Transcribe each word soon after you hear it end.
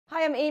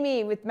I'm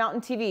Amy with Mountain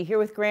TV, here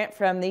with Grant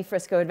from the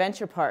Frisco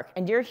Adventure Park.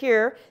 And you're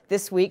here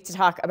this week to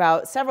talk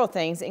about several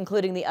things,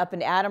 including the Up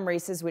and Atom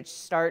races, which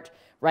start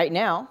right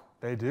now.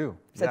 They do.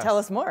 So tell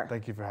us more.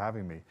 Thank you for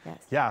having me.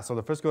 Yes. Yeah, so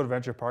the Frisco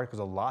Adventure Park,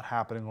 there's a lot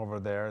happening over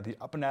there. The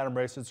Up and Atom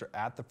races are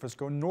at the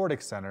Frisco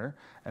Nordic Center,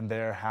 and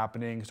they're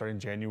happening starting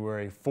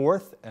January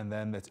 4th, and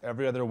then it's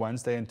every other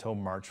Wednesday until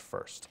March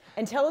 1st.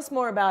 And tell us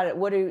more about it.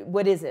 What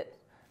is it?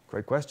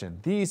 Great question.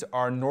 These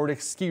are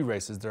Nordic ski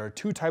races. There are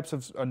two types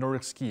of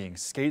Nordic skiing,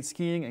 skate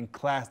skiing and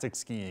classic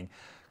skiing.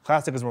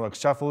 Classic is more like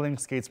shuffling,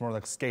 skate's more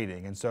like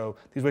skating. And so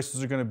these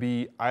races are going to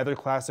be either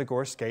classic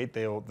or skate.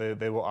 They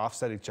will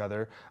offset each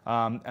other.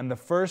 And the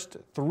first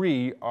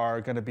three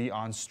are going to be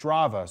on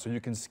Strava. So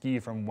you can ski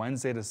from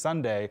Wednesday to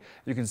Sunday.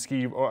 You can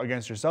ski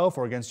against yourself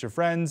or against your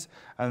friends.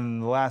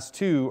 And the last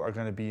two are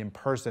going to be in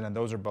person, and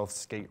those are both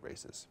skate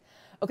races.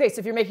 Okay, so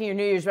if you're making your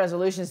New Year's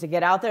resolutions to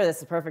get out there,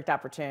 that's the perfect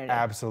opportunity.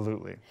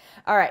 Absolutely.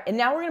 All right, and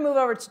now we're going to move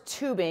over to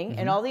tubing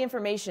and all the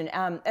information.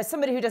 As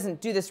somebody who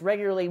doesn't do this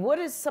regularly, what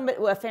does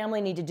a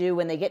family need to do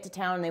when they get to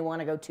town and they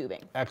want to go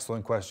tubing?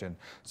 Excellent question.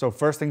 So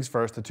first things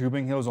first, the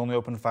tubing hill is only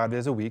open 5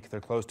 days a week.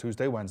 They're closed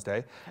Tuesday, Wednesday.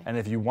 Okay. And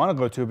if you want to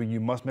go tubing, you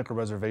must make a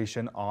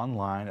reservation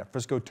online at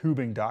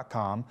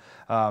friscotubing.com.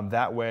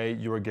 That way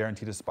you are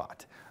guaranteed a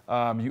spot.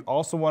 You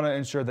also want to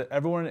ensure that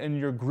everyone in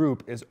your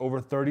group is over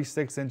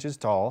 36 inches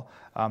tall.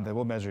 They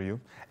will measure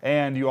you.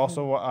 And you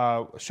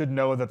also should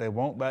know that they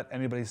won't let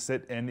anybody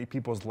sit in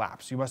people's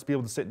laps. You must be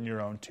able to sit in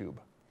your own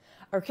tube.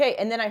 Okay,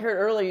 and then I heard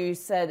earlier you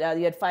said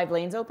you had 5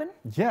 lanes open?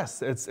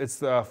 Yes, it's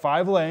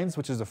 5 lanes,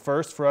 which is a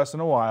first for us in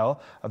a while.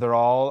 They're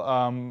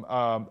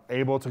all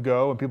able to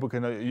go, and people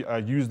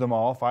can use them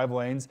all, 5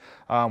 lanes.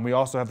 We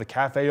also have the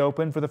cafe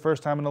open for the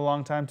first time in a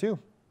long time, too.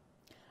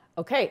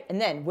 Okay, and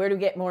then where to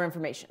get more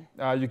information?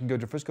 You can go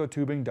to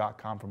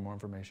friscotubing.com for more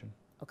information.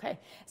 Okay,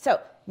 so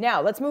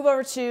now let's move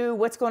over to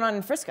what's going on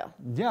in Frisco.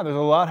 Yeah, there's a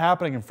lot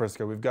happening in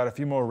Frisco. We've got a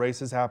few more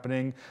races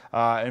happening.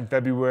 In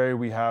February,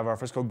 we have our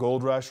Frisco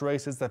Gold Rush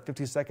races, the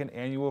 52nd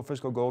annual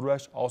Frisco Gold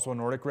Rush, also a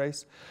Nordic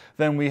race.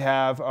 Then we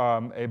have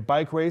a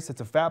bike race.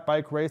 It's a fat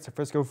bike race, a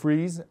Frisco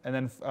Freeze. And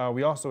then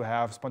we also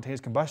have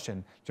spontaneous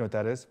combustion. Do you know what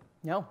that is?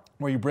 No.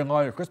 Where you bring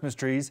all your Christmas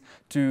trees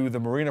to the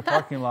marina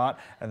parking lot,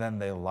 and then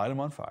they light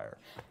them on fire.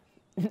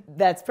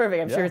 That's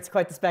perfect. I'm sure it's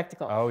quite the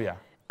spectacle. Oh, yeah.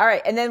 All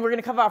right, and then we're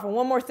going to cover off on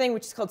one more thing,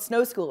 which is called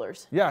Snow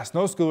Schoolers. Yeah,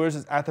 Snow Schoolers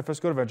is at the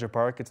Frisco Adventure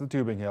Park. It's the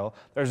tubing hill.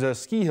 There's a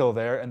ski hill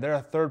there, and they're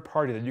a third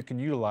party that you can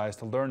utilize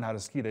to learn how to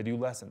ski. They do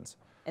lessons.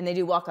 And they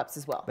do walk-ups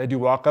as well. They do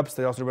walk-ups.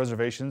 They also do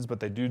reservations,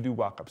 but they do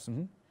walk-ups.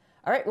 All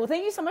right, well,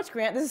 thank you so much,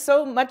 Grant. This is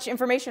so much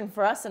information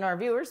for us and our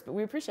viewers, but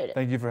we appreciate it.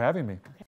 Thank you for having me. Okay.